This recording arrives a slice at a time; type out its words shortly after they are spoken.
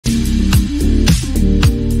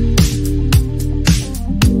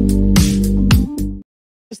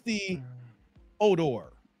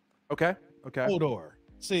ODOR. Okay. Okay. ODOR.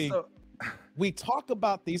 See, So, we talk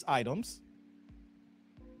about these items.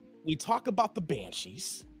 We talk about the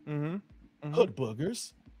banshees, hood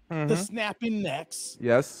boogers, the snapping necks,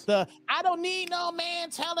 yes. the I don't need no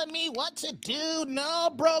man telling me what to do.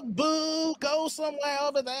 No, broke boo, go somewhere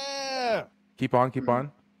over there. Keep on. Keep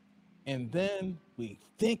on. And then we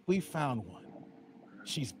think we found one.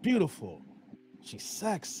 She's beautiful. She's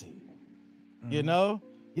sexy. You know?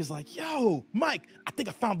 He's like, yo, Mike, I think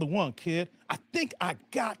I found the one, kid. I think I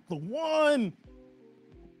got the one.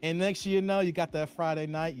 And next you know, you got that Friday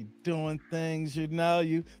night, you doing things, you know,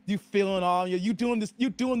 you feeling all you doing the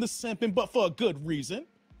simping, but for a good reason.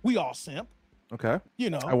 We all simp, Okay. you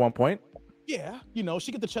know. At one point. Yeah, you know,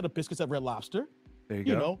 she get the cheddar biscuits at Red Lobster. There you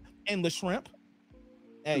You go. know, endless shrimp.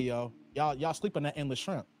 Hey yo, y'all sleep on that endless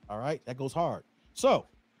shrimp. All right, that goes hard. So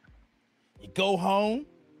you go home.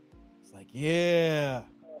 It's like, yeah.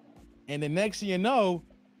 And the next thing you know,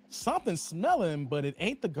 something's smelling, but it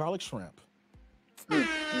ain't the garlic shrimp.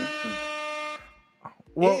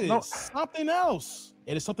 Well, It is something else.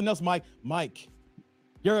 It is something else, Mike. Mike,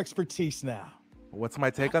 your expertise now. What's my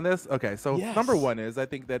take on this? Okay, so Yes. number one is I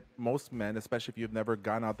think that most men, especially if you've never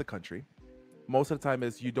gone out the country, most of the time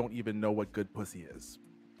is you don't even know what good pussy is.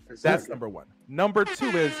 That's number one. Number two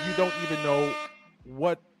is you don't even know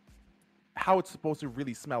how it's supposed to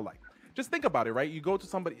really smell like. Just think about it, right? You go to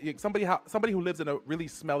somebody who lives in a really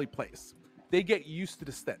smelly place. They get used to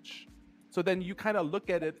the stench. So then you kind of look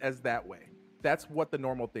at it as that way. That's what the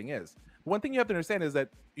normal thing is. One thing you have to understand is that,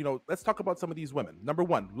 you know, let's talk about some of these women. Number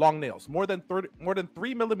one, long nails. More than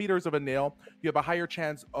 3 millimeters of a nail, you have a higher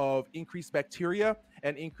chance of increased bacteria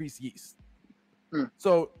and increased yeast.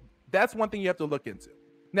 So that's one thing you have to look into.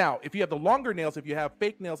 Now, if you have the longer nails, if you have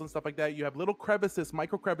fake nails and stuff like that, you have little crevices,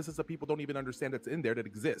 micro crevices that people don't even understand that's in there, that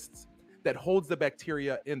exists, that holds the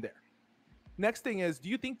bacteria in there. Next thing is, do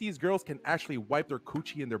you think these girls can actually wipe their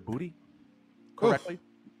coochie and their booty correctly?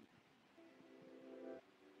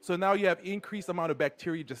 So now you have increased amount of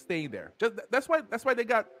bacteria just staying there. That's why they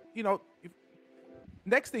got, you know.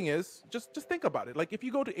 Next thing is, just think about it. Like if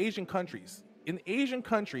you go to Asian countries, in Asian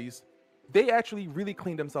countries, they actually really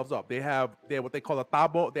clean themselves up. They have what they call a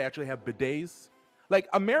tabo. They actually have bidets. Like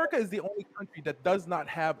America is the only country that does not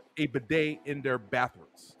have a bidet in their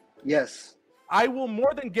bathrooms. Yes. I will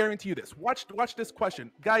more than guarantee you this. Watch this question,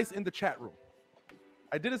 guys in the chat room.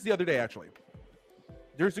 I did this the other day actually.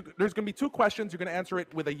 There's going to be two questions. You're going to answer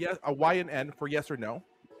it with a Y and N for yes or no,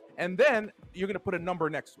 and then you're going to put a number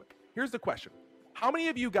next to it. Here's the question: how many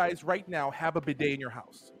of you guys right now have a bidet in your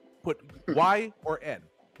house? Put Y or N.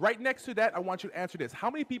 Right next to that, I want you to answer this. How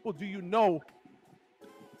many people do you know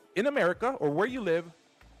in America or where you live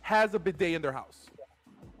has a bidet in their house?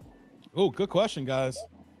 Oh, good question, guys.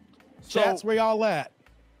 So, Chat's where y'all at.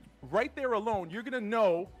 Right there alone, you're going to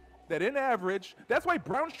know that in average, that's why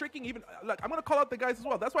brown streaking even, like, I'm going to call out the guys as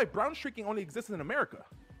well. That's why brown streaking only exists in America.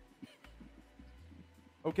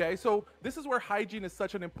 Okay, so this is where hygiene is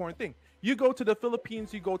such an important thing. You go to the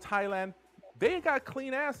Philippines, you go Thailand, they got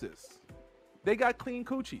clean asses. They got clean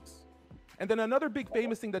coochies. And then another big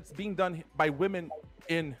famous thing that's being done by women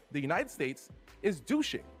in the United States is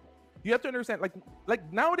douching. You have to understand,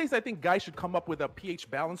 like nowadays, I think guys should come up with a pH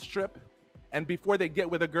balance strip. And before they get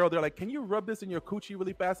with a girl, they're like, can you rub this in your coochie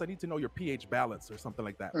really fast? I need to know your pH balance or something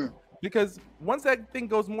like that. Because once that thing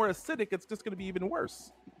goes more acidic, it's just going to be even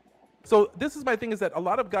worse. So this is my thing, is that a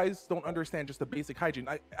lot of guys don't understand just the basic hygiene.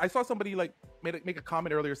 I saw somebody like make a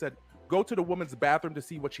comment earlier, said, go to the woman's bathroom to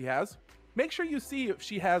see what she has. Make sure you see if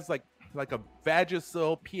she has like a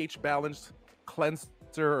Vagisil pH balanced cleanser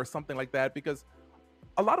or something like that, because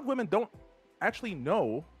a lot of women don't actually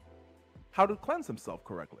know how to cleanse themselves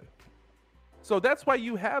correctly. So that's why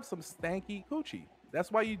you have some stanky coochie.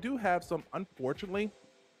 That's why you do have some, unfortunately,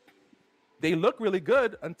 they look really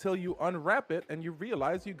good until you unwrap it and you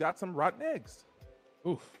realize you got some rotten eggs.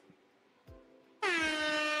 Oof.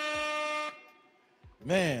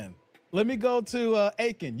 Man, let me go to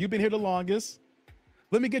Aiken. You've been here the longest.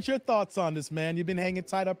 Let me get your thoughts on this, man. You've been hanging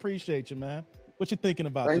tight. I appreciate you, man. What you thinking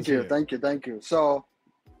about Thank this you. Thank you. So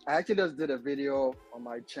I actually just did a video on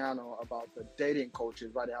my channel about the dating coaches,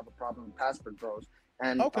 why they have a problem with passport bros.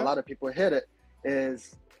 And a lot of people hit it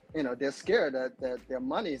is, you know, they're scared that their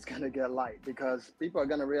money is going to get light, because people are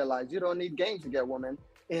going to realize you don't need games to get women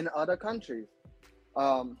in other countries.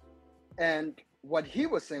 And what he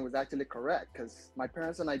was saying was actually correct, because my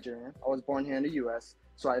parents are Nigerian. I was born here in the US.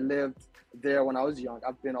 So I lived there when I was young.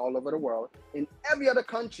 I've been all over the world. In every other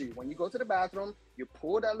country, when you go to the bathroom, you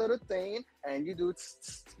pull that little thing and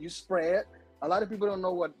you spray it A lot of people don't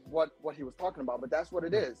know what he was talking about, but that's what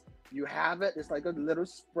it is. You have it. It's like a little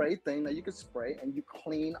spray thing that you can spray, and you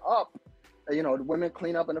clean up. You know, the women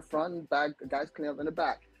clean up in the front and back, guys clean up in the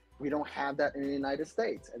back. We don't have that in the United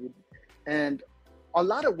States. And a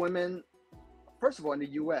lot of women, first of all, in the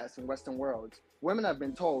US and Western worlds, women have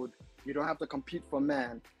been told you don't have to compete for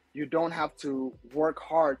men. You don't have to work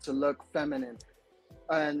hard to look feminine.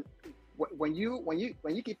 And when you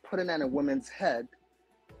keep putting that in a woman's head,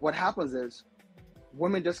 what happens is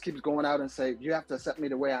women just keeps going out and say, you have to accept me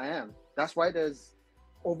the way I am. That's why there's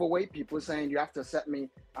overweight people saying you have to accept me.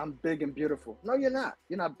 I'm big and beautiful. No, you're not.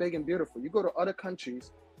 You're not big and beautiful. You go to other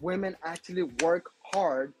countries, women actually work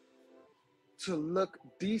hard to look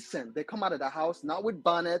decent. They come out of the house, not with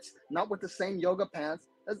bonnets, not with the same yoga pants.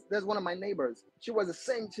 There's one of my neighbors. She's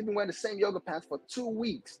been wearing the same yoga pants for 2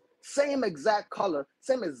 weeks. Same exact color,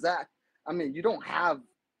 same exact. I mean, you don't have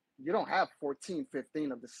 14,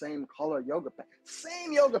 15 of the same color yoga pants.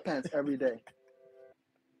 Same yoga pants every day.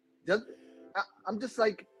 I'm just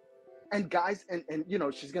like, and guys, and you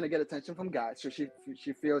know, she's gonna get attention from guys, so she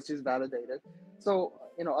feels she's validated. So,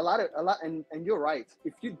 you know, a lot, and you're right.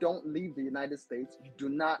 If you don't leave the United States, you do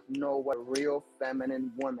not know what a real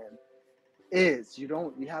feminine woman is.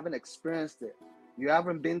 You haven't experienced it. You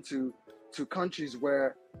haven't been to countries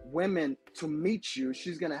where women, to meet you,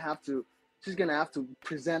 she's gonna have to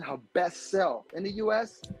present her best self. In the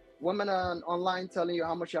US, women are online telling you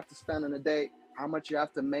how much you have to spend on a date, how much you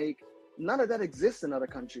have to make. None of that exists in other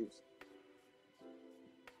countries.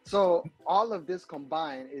 So all of this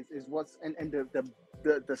combined is what's, and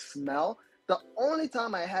the smell. The only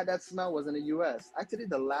time I had that smell was in the US. Actually,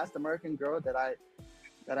 the last American girl that I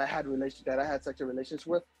had sexual relations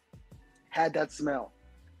with had that smell.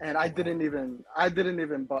 And I didn't even,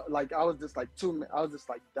 but like, I was just like done.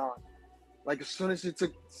 Like as soon as she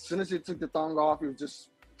took the thong off, it was just,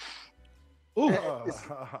 ooh. You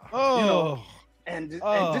know, and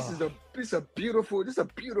this is a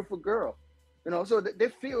beautiful girl, you know. So they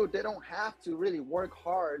feel they don't have to really work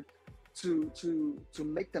hard to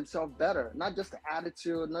make themselves better. Not just the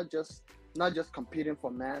attitude, not just competing for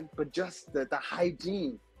men, but just the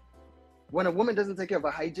hygiene. When a woman doesn't take care of her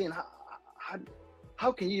hygiene,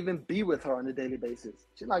 how can you even be with her on a daily basis?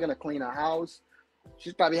 She's not gonna clean her house.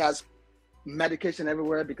 She probably has medication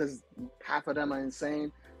everywhere because half of them are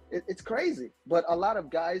insane. It's crazy. But a lot of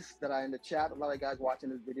guys that are in the chat, a lot of guys watching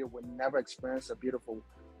this video would never experience a beautiful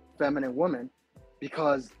feminine woman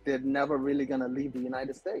because they're never really gonna leave the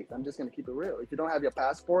United States. I'm just gonna keep it real. If you don't have your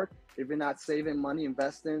passport, if you're not saving money,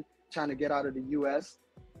 investing, trying to get out of the US,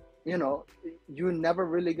 you know, you're never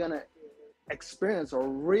really gonna experience a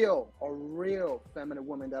real feminine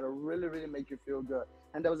woman that'll really make you feel good.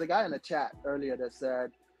 And there was a guy in the chat earlier that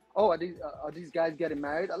said, oh, are these guys getting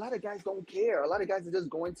married? A lot of guys don't care. A lot of guys are just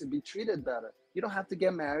going to be treated better. You don't have to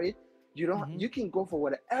get married. You don't. You can go for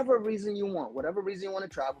whatever reason you want. Whatever reason you want to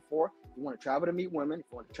travel for. You want to travel to meet women.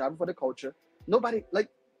 You want to travel for the culture. Nobody, like,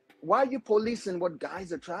 why are you policing what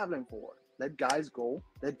guys are traveling for? Let guys go.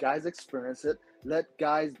 Let guys experience it. Let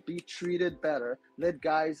guys be treated better. Let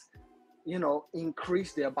guys, you know,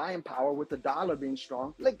 increase their buying power with the dollar being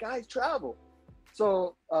strong. Let guys travel.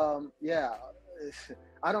 So, yeah.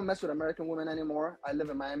 I don't mess with American women anymore. I live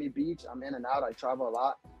in Miami Beach. I'm in and out. I travel a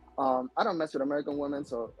lot. I don't mess with American women,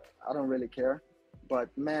 so I don't really care. But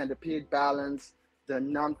man, the pH balance, the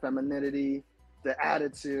non-femininity, the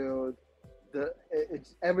attitude,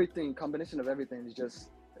 it's everything, combination of everything is just,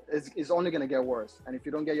 it's only gonna get worse. And if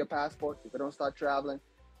you don't get your passport, if you don't start traveling,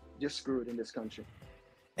 you're screwed in this country.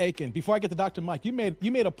 Aiken, before I get to Dr. Mike, you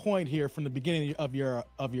made a point here from the beginning of your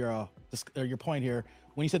point here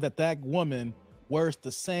when you said that woman wears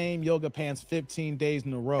the same yoga pants 15 days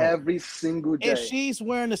in a row. Every single day. If she's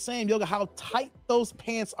wearing the same yoga, how tight those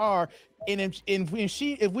pants are, and if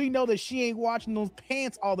we know that she ain't watching those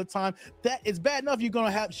pants all the time, that is bad enough. She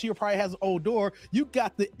probably has ODOR. You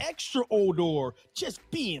got the extra ODOR just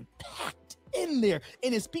being packed in there,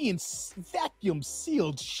 and it's being vacuum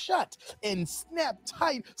sealed shut and snapped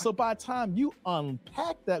tight. So by the time you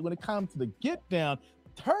unpack that, when it comes to the get down,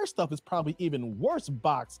 her stuff is probably even worse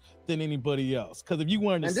boxed than anybody else. Because if you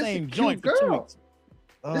wearing the same joint for 2 weeks,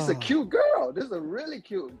 this is a cute girl. This is a really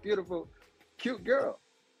cute, beautiful, cute girl.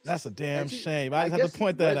 That's a damn shame. I just have to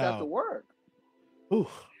point that out. To work. Ooh.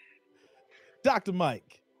 Dr.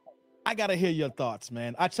 Mike, I gotta hear your thoughts,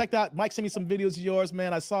 man. I checked out. Mike sent me some videos of yours,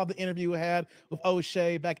 man. I saw the interview we had with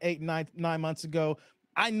O'Shea back 9 months ago.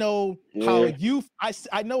 I know how you.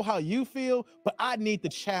 I know how you feel, but I need the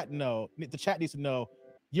chat know. The chat needs to know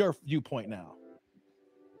your viewpoint now.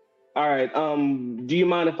 All right. Do you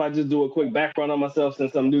mind if I just do a quick background on myself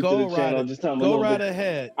since I'm new to the channel? Just tell them a little bit. Go right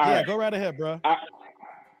ahead. All yeah, right. Go right ahead, bro.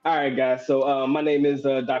 All right, guys. So my name is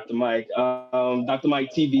Dr. Mike. Dr. Mike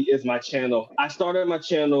TV is my channel. I started my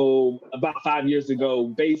channel about 5 years ago,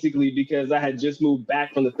 basically because I had just moved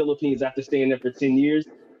back from the Philippines after staying there for 10 years.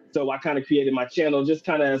 So I kind of created my channel just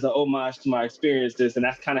kind of as an homage to my experiences. And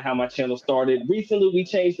that's kind of how my channel started. Recently, we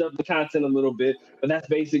changed up the content a little bit, but that's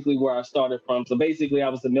basically where I started from. So basically, I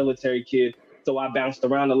was a military kid. So I bounced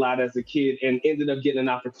around a lot as a kid and ended up getting an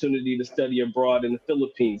opportunity to study abroad in the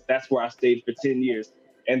Philippines. That's where I stayed for 10 years.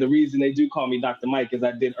 And the reason they do call me Dr. Mike is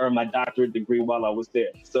I did earn my doctorate degree while I was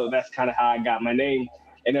there. So that's kind of how I got my name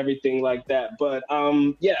and everything like that. But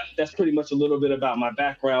yeah, that's pretty much a little bit about my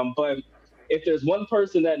background. But if there's one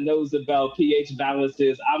person that knows about pH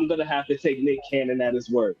balances, I'm going to have to take Nick Cannon at his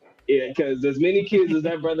word. Yeah, because as many kids as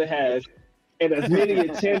that brother has, and as many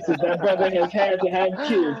chances that brother has had to have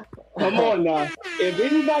kids, come on now. If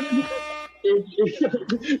anybody...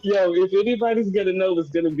 if anybody's gonna know, it's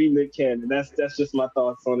gonna be Nick Cannon. That's just my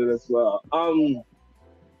thoughts on it as well.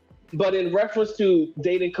 But in reference to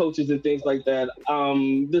dating coaches and things like that,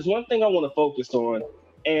 there's one thing I want to focus on,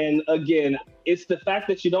 and again, it's the fact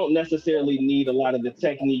that you don't necessarily need a lot of the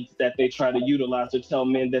techniques that they try to utilize or tell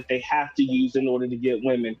men that they have to use in order to get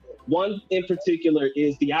women. One in particular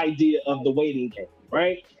is the idea of the waiting game,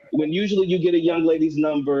 right? When usually you get a young lady's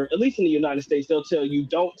number, at least in the United States, they'll tell you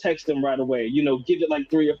don't text them right away. You know, give it like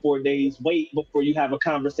 3 or 4 days, wait before you have a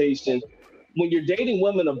conversation. When you're dating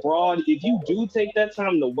women abroad, if you do take that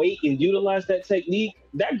time to wait and utilize that technique,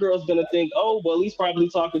 that girl's gonna think, oh, well, he's probably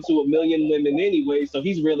talking to a million women anyway, so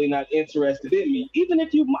he's really not interested in me, even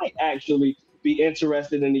if you might actually be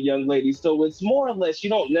interested in the young lady. So it's more or less, you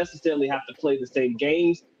don't necessarily have to play the same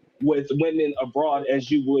games with women abroad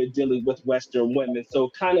as you would dealing with Western women.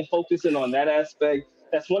 So kind of focusing on that aspect,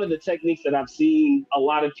 that's one of the techniques that I've seen a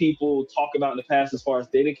lot of people talk about in the past as far as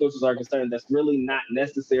dating coaches are concerned. That's really not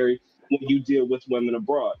necessary when you deal with women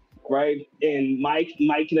abroad, right? And Mike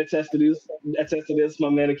can attest to this. My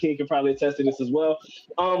man Akeem can probably attest to this as well.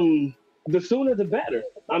 The sooner the better.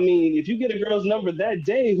 I mean, if you get a girl's number that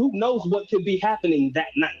day, who knows what could be happening that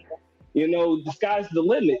night? You know, the sky's the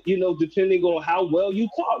limit, you know, depending on how well you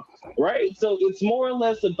talk, right? So it's more or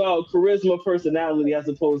less about charisma, personality, as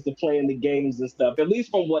opposed to playing the games and stuff, at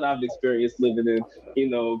least from what I've experienced living in, you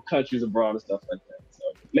know, countries abroad and stuff like that. So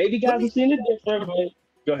maybe guys have seen it different, but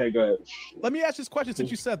go ahead. Let me ask this question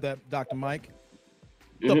since you said that, Dr. Mike.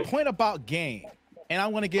 The point about game, and I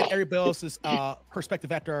want to get everybody else's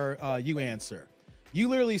perspective after you answer. You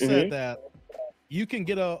literally said that you can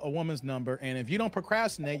get a woman's number, and if you don't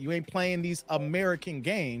procrastinate, you ain't playing these American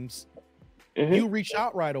games, you reach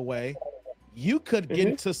out right away, you could get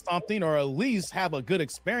into something or at least have a good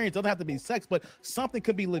experience. It doesn't have to be sex, but something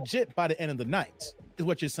could be legit by the end of the night, is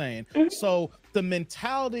what you're saying. So the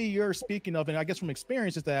mentality you're speaking of, and I guess from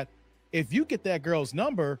experience, is that if you get that girl's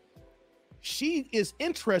number, she is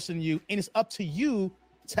interested in you, and it's up to you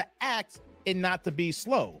to act and not to be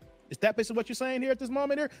slow. Is that basically what you're saying here at this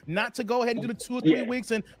moment here? Not to go ahead and do the 2 or 3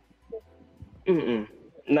 weeks and...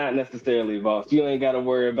 Not necessarily, boss. You ain't got to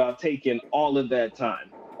worry about taking all of that time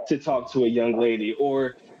to talk to a young lady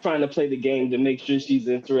or trying to play the game to make sure she's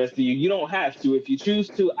interested in you. You don't have to. If you choose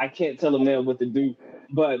to, I can't tell a man what to do.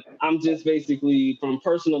 But I'm just basically, from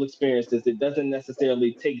personal experiences, it doesn't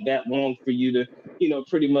necessarily take that long for you to, you know,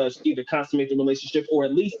 pretty much either consummate the relationship or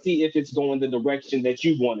at least see if it's going the direction that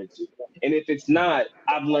you wanted to. And if it's not,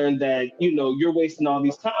 I've learned that, you know, you're wasting all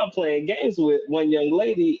these time playing games with one young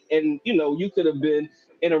lady, and, you know, you could have been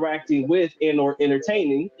interacting with and or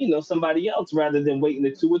entertaining, you know, somebody else rather than waiting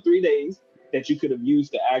the 2 or 3 days that you could have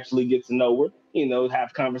used to actually get to know her, you know,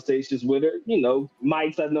 have conversations with her. You know,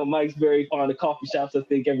 I know Mike's very fond of coffee shops, I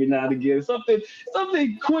think, every now and again. Something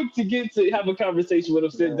quick to get to have a conversation with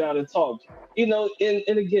him, sit down and talk. You know, and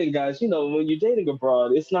again, guys, you know, when you're dating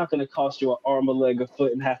abroad, it's not going to cost you an arm, a leg, a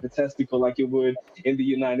foot, and half a testicle like it would in the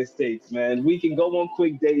United States, man. We can go on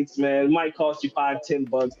quick dates, man. It might cost you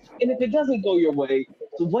 $5-10. And if it doesn't go your way,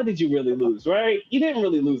 so what did you really lose, right? You didn't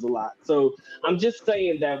really lose a lot. So I'm just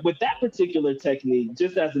saying that with that particular technique,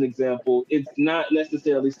 just as an example, it's not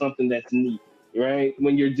necessarily something that's neat, right?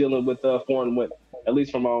 When you're dealing with foreign women, at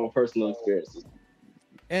least from our own personal experiences.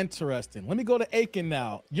 Interesting. Let me go to Aiken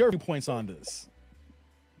now. Your viewpoints on this.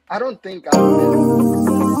 I don't think I've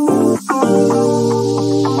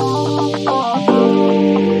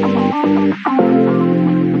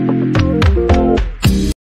been...